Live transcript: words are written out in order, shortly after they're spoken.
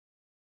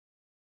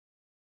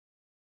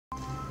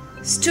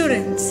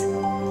Students,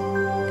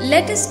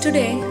 let us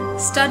today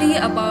study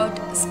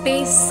about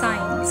space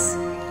science.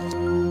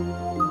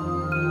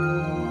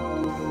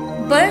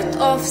 Birth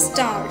of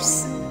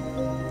stars.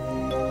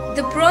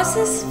 The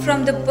process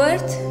from the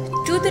birth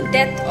to the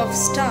death of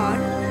star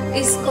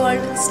is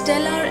called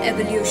stellar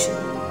evolution.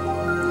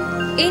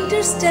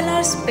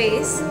 Interstellar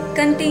space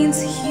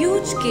contains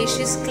huge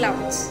gaseous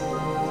clouds.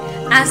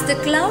 As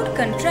the cloud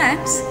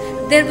contracts,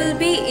 there will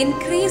be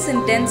increase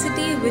in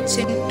density, which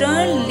in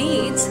turn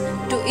leads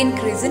to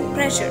increase in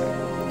pressure.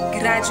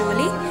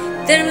 Gradually,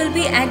 there will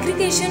be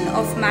aggregation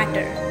of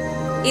matter.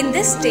 In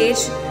this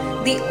stage,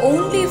 the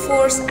only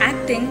force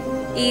acting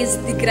is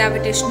the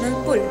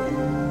gravitational pull.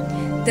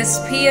 The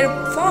sphere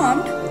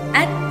formed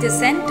at the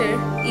center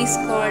is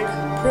called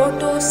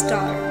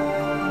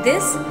protostar.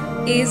 This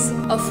is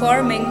a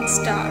forming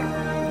star.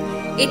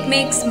 It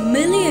makes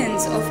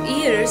millions of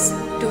years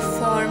to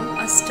form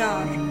a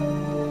star.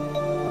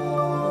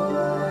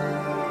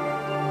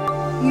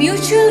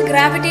 Mutual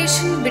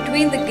gravitation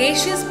between the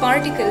gaseous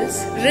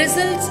particles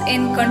results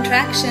in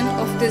contraction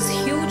of this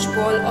huge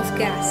ball of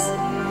gas.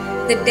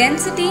 The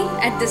density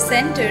at the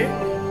center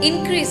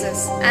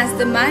increases as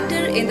the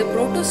matter in the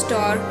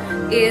protostar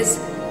is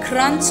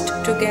crunched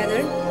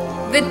together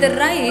with the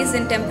rise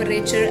in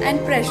temperature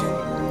and pressure.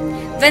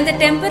 When the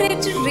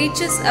temperature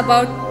reaches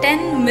about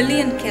 10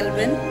 million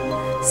Kelvin,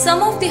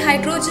 some of the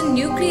hydrogen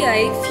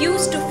nuclei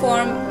fuse to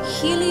form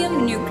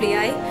helium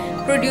nuclei,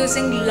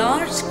 producing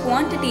large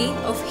quantity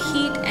of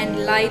heat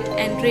and light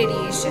and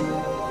radiation.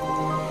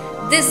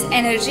 This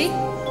energy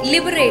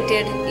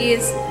liberated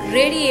is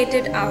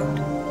radiated out.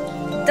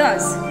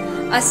 Thus,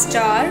 a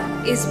star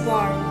is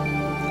born.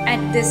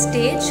 At this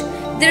stage,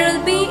 there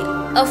will be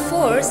a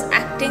force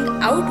acting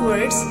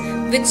outwards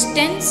which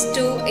tends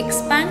to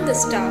expand the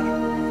star.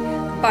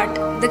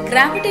 But the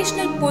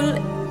gravitational pull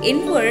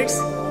inwards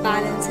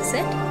balances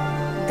it.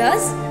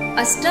 Thus,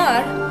 a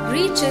star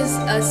reaches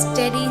a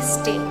steady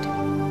state.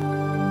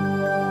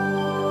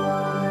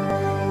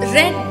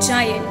 Red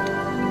giant.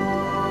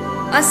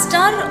 A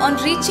star on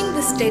reaching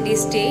the steady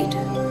state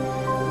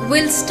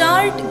will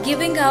start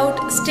giving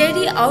out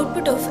steady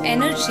output of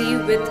energy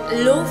with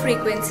low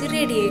frequency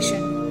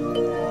radiation,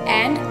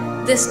 and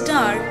the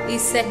star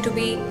is said to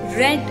be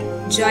red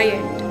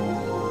giant.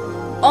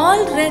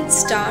 All red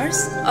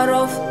stars are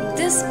of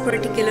this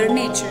particular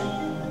nature.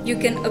 You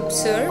can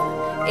observe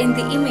in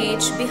the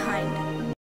image behind.